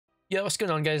Yo, what's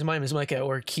going on, guys? My name is Micah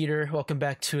or Keeter. Welcome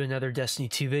back to another Destiny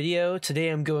 2 video. Today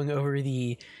I'm going over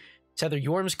it's either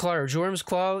Jorums Claw or Jorums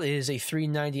Claw. It is a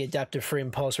 390 adaptive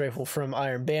frame pulse rifle from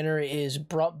Iron Banner. It is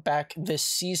brought back this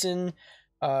season,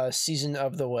 season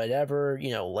of the whatever,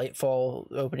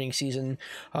 Lightfall opening season.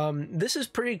 This is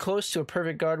pretty close to a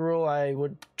perfect god roll. I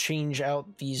would change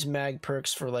out these mag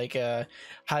perks for like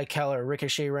high caliber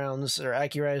ricochet rounds or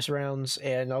accurized rounds,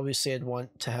 and obviously I'd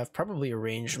want to have probably a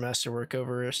ranged masterwork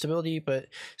over stability, but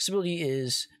stability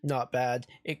is not bad.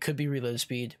 It could be reload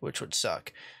speed, which would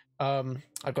suck.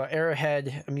 I've got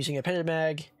Arrowhead, I'm using Appended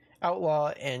Mag,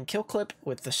 Outlaw, and Kill Clip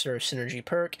with the Stir Synergy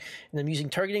perk, and I'm using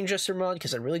Targeting Adjuster mod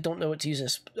because I really don't know what to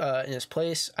use in its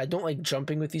place. I don't like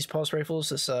jumping with these pulse rifles,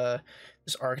 this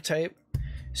archetype,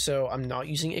 so I'm not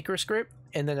using Icarus Grip.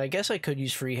 And then I guess I could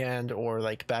use Freehand or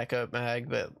like backup mag,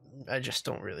 but I just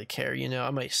don't really care, I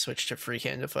might switch to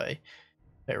Freehand if I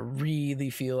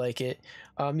really feel like it.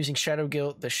 I'm using Shadow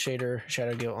Guilt, the shader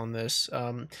Shadow Guilt on this.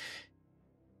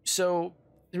 So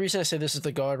the reason I say this is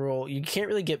the god roll, you can't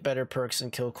really get better perks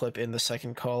than Kill Clip in the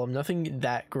second column. Nothing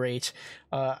that great.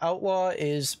 Outlaw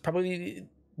is probably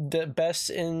the best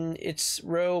in its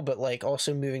row, but like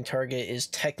also Moving Target is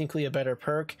technically a better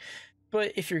perk.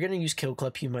 But if you're going to use Kill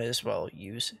Clip, you might as well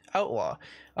use Outlaw.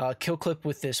 Kill Clip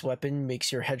with this weapon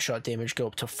makes your headshot damage go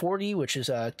up to 40, which is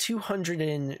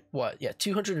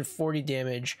 240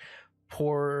 damage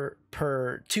per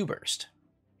 2 burst.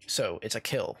 So it's a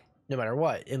kill no matter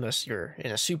what, unless you're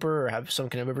in a super or have some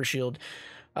kind of overshield.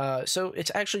 So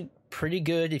it's actually pretty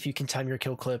good if you can time your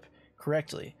Kill Clip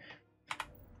correctly.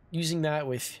 Using that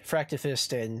with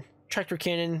Fractifist and Tractor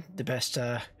Cannon, the best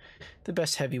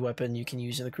heavy weapon you can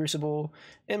use in the Crucible,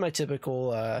 and my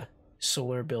typical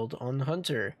solar build on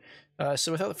Hunter.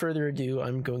 So without further ado,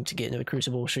 I'm going to get into the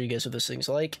Crucible, show you guys what this thing's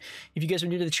like. If you guys are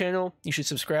new to the channel, you should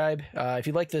subscribe. If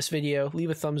you like this video, leave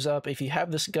a thumbs up. If you have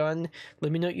this gun,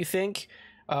 let me know what you think.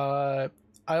 I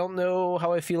don't know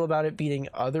how I feel about it beating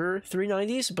other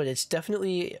 390s, but it's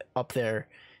definitely up there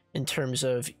in terms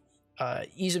of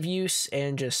ease of use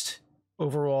and just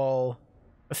overall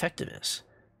effectiveness.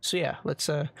 So yeah, let's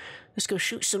go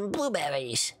shoot some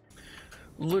blueberries.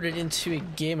 Loaded into a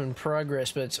game in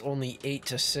progress, but it's only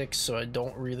 8-6, so I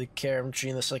don't really care. I'm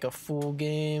treating this like a full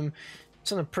game.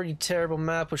 It's on a pretty terrible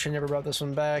map, which I never brought this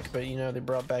one back, but they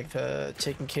brought back the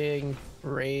Taken King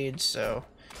raid, so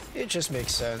it just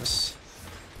makes sense.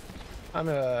 I'm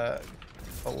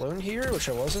alone here, which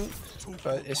I wasn't,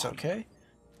 but it's okay.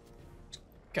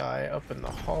 Guy up in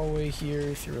the hallway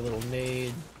here through a little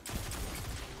nade.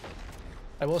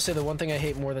 I will say the one thing I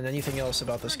hate more than anything else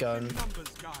about this gun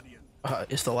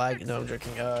is the lag. No, I'm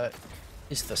joking.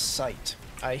 Is the sight.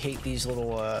 I hate these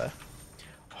little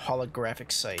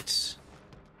holographic sights.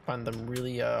 Find them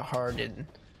really hard and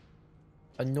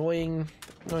annoying.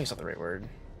 Annoying is not the right word.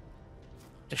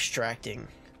 Distracting.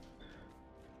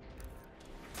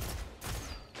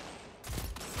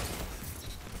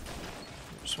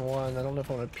 There's one. I don't know if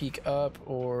I want to peek up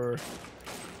or...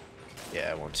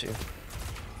 Yeah, I want to.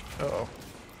 Uh-oh.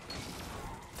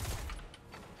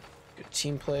 Good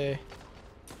team play.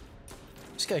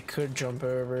 This guy could jump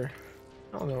over.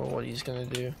 I don't know what he's gonna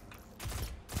do.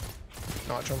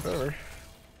 Not jump over.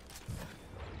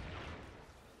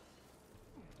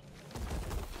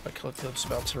 My Kill Clip's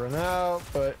about to run out,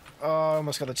 but I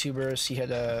almost got the 2 bursts. He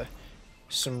had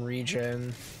some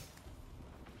regen.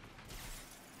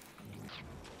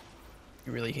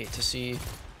 You really hate to see.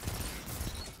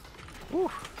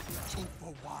 Woo.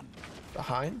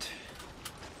 Behind.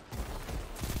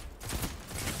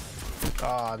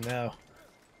 Oh no.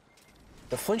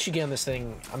 The flinch you get on this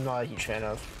thing, I'm not a huge fan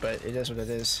of, but it is what it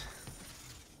is.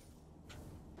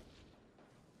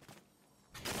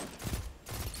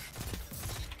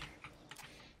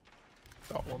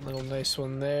 Got one little nice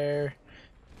one there.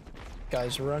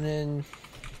 Guy's running.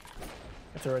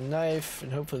 I throw a knife,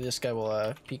 and hopefully this guy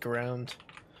will peek around.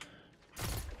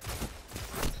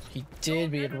 He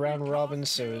did, but he had round robin,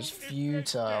 so it was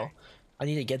futile. I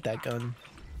need to get that gun.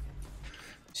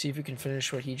 See if we can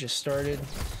finish what he just started.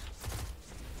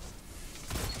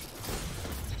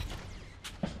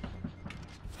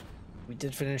 We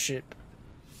did finish it.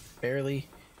 Barely.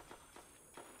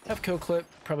 Have Kill Clip.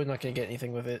 Probably not going to get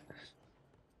anything with it.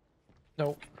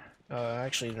 Nope.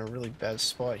 Actually in a really bad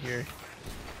spot here.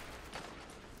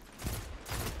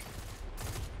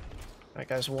 That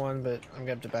guy's won, but I'm going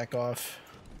to have to back off.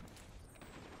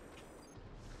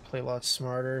 Play a lot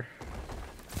smarter.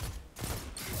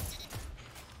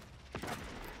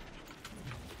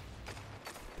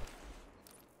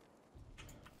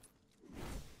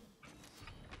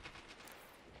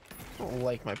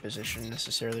 like my position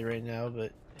necessarily right now,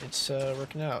 but it's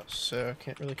working out, so I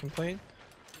can't really complain.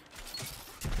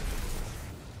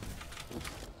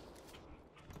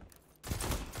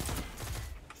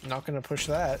 Not gonna push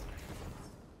that.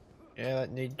 Yeah,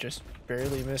 that nade just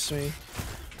barely missed me.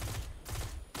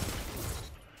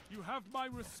 You have my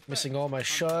respect. Missing all my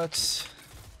shots.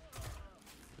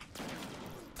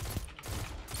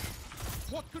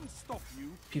 What can stop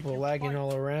you? People lagging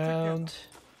all around.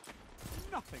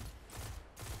 Nothing.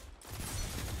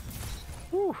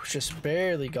 Whew, just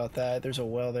barely got that. There's a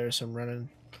well there, so I'm running.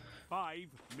 5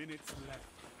 minutes left.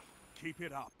 Keep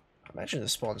it up. Imagine the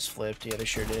spawn's flipped. Yeah, they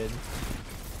sure did.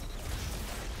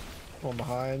 One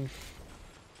behind.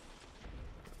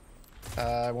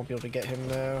 I won't be able to get him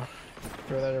though.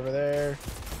 Throw that over there.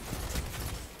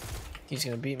 He's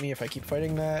gonna beat me if I keep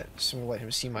fighting that, so I'm gonna let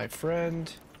him see my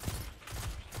friend.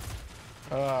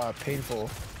 Ah, painful.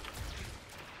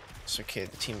 It's okay,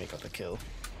 the teammate got the kill.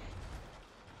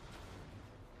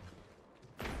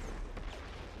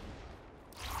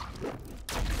 I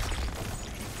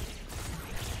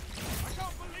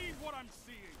can't believe what I'm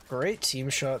seeing. Great team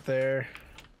shot there.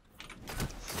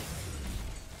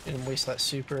 Didn't waste that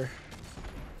super.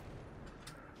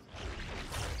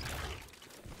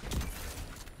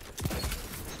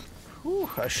 Whew,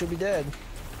 I should be dead.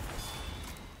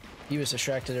 He was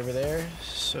distracted over there,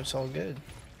 so it's all good.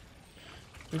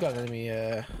 We got an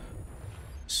enemy,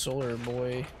 solar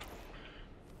boy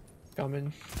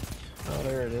coming. Oh,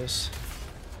 there it is.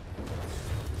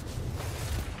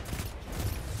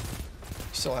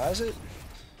 Still has it?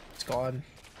 It's gone.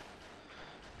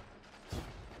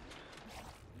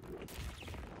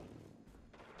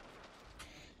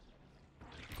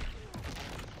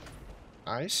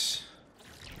 Nice.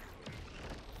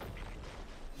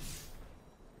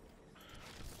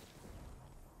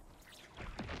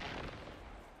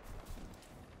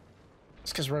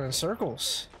 It's because we're in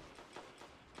circles.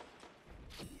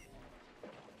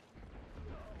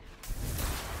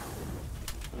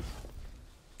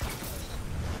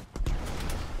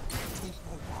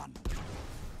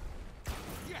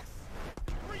 Yes.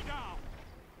 3 down.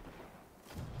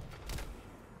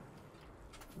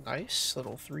 Nice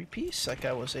little 3-piece. That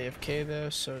guy was AFK though,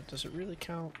 so does it really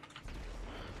count?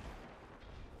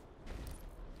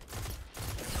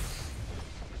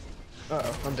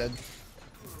 Uh-oh, I'm dead.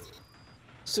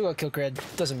 Still got kill cred.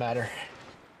 Doesn't matter.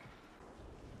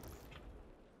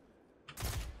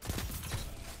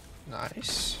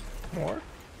 Nice. More?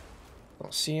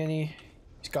 Don't see any.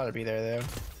 He's got to be there though.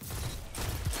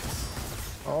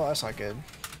 Oh, that's not good.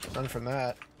 None from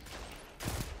that.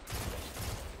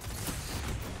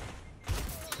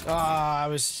 Ah, I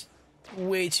was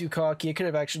way too cocky. I could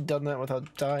have actually done that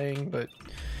without dying, but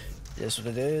it is what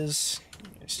it is.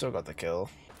 I still got the kill.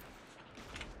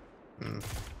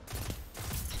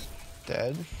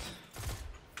 Dead.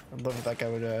 I'd love if that guy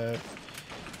would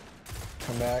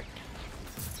come back.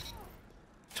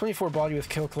 24 body with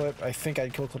kill clip. I think I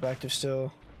had kill clip active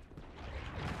still.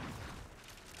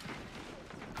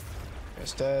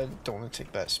 Guy's dead. Don't want to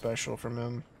take that special from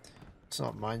him. It's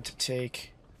not mine to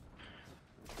take.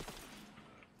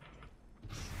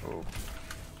 Oh.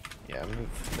 Yeah,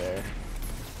 move there.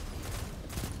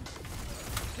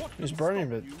 He's burning,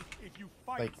 but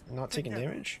like not taking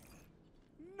damage.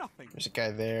 Nothing. There's a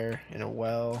guy there in a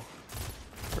well.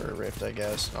 Or a rift, I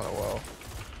guess. Not a well.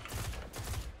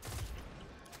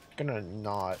 Gonna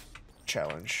not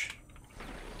challenge.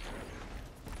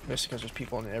 Mostly because there's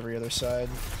people on every other side.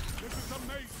 This is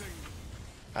amazing.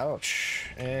 Ouch.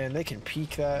 And they can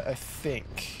peek that, I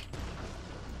think.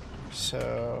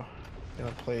 So,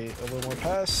 gonna play a little more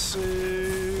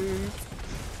passive.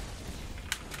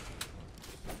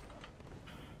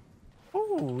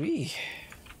 Ooh-wee.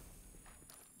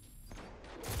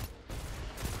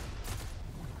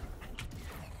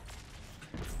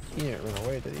 He didn't run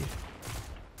away, did he?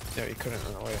 No, he couldn't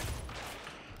run away.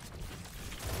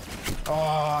 Oh,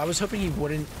 I was hoping he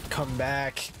wouldn't come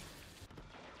back.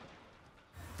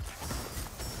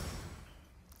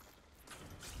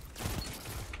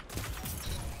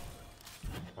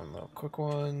 One little quick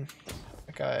one.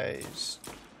 That guy's...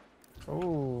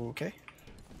 Oh, okay.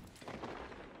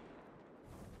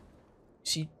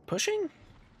 Is he pushing?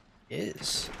 He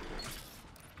is.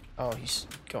 Oh, he's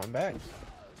going back.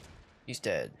 He's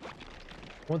dead.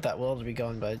 I want that well to be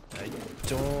gone, but I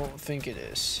don't think it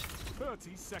is.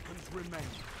 30 seconds remain.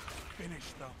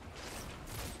 Finish them.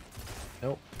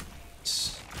 Nope.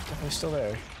 It's definitely still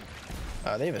there.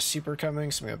 They have a super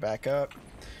coming, so I'm gonna back up.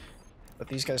 Let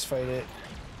these guys fight it.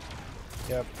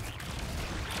 Yep.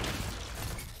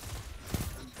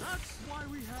 And that's why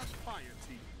we have fire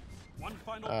teams. One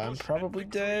final I'm push probably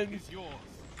and victory dead. is yours.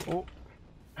 Oh,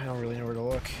 I don't really know where to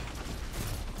look.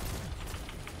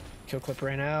 Kill clip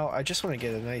ran out. I just want to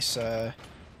get a nice, I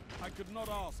could not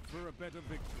ask for a better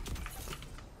victory.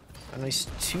 a nice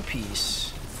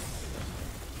two-piece.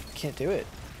 Can't do it.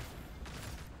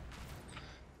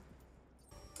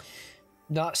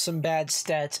 Not some bad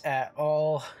stats at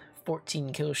all.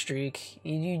 14 kill streak.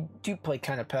 You do play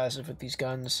kind of passive with these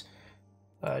guns,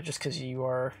 just because you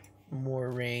are more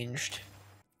ranged.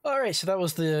 Alright, so that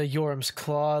was the Jorums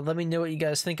Claw. Let me know what you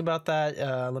guys think about that.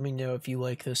 Let me know if you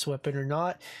like this weapon or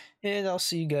not. And I'll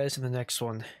see you guys in the next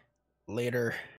one. Later.